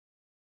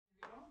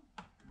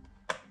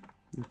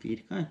En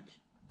firkant.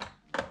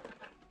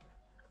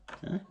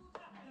 Der.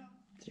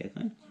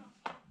 Trekant.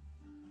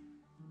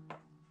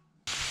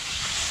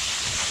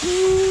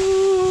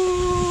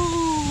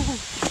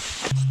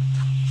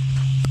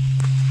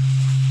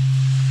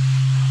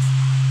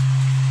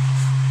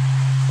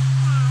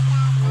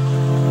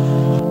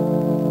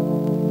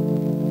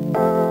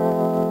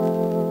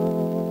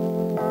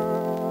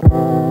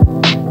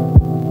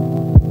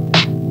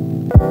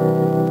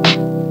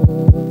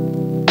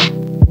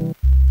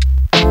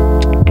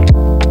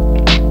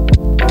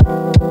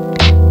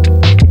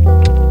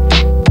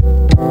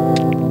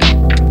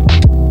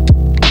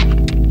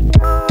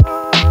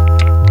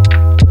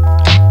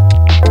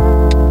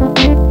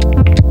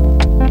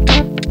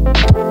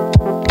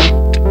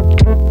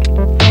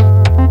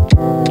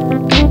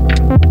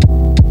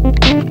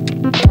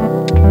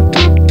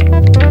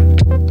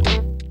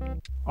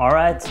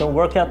 Alright, so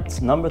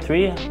workout number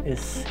 3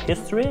 is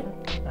history.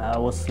 I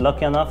was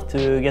lucky enough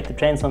to get to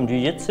train some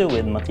Jiu-Jitsu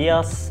with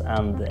Matthias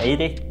and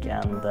Eirik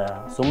and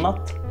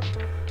Sumnat.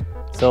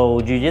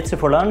 So Jiu-Jitsu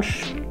for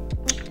lunch,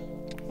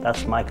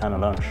 that's my kind of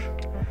lunch.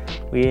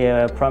 We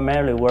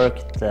primarily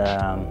worked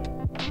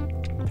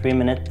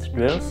 3-minute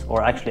drills,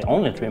 or actually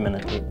only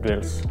 3-minute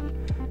drills,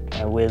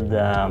 with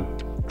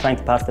trying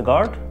to pass the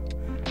guard,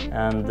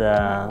 and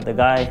the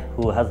guy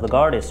who has the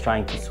guard is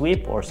trying to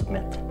sweep or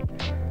submit.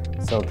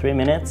 So 3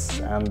 minutes,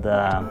 and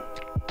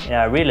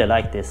yeah, I really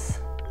like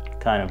this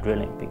kind of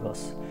drilling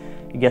because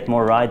you get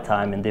more ride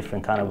time in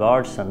different kind of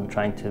guards and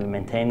trying to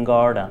maintain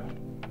guard, and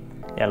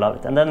yeah, I love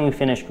it. And then we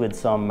finished with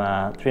some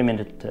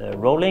 3-minute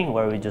rolling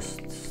where we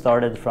just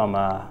started from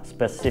a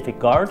specific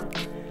guard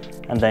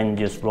and then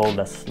just rolled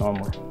as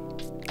normal.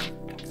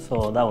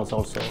 So that was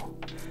also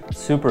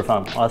super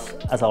fun,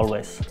 as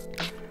always.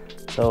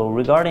 So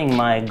regarding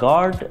my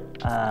guard,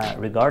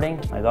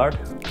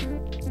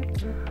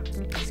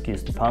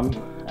 excuse the pun,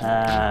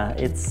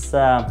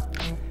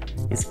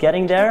 it's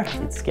getting there,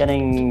 it's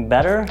getting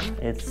better.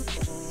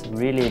 It's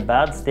really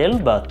bad still,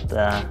 but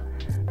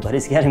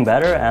it's getting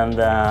better, and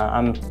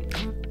I'm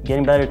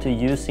getting better to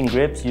using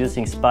grips,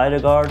 using spider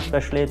guard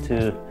especially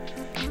to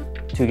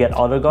get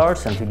other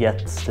guards and to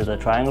get to the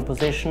triangle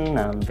position,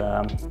 and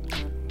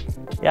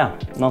yeah,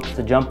 not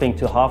jumping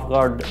to half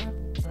guard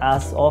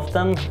as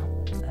often.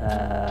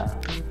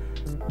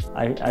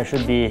 I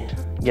should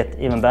get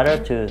even better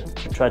to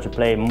try to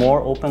play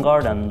more open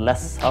guard and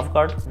less half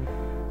guard,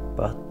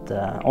 but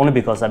only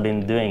because I've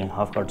been doing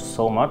half guard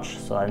so much,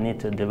 so I need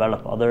to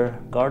develop other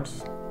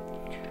guards.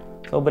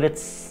 So, but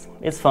it's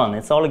fun,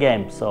 it's all a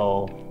game,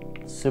 so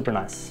super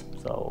nice.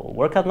 So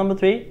workout number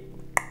 3,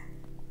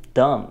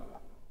 done.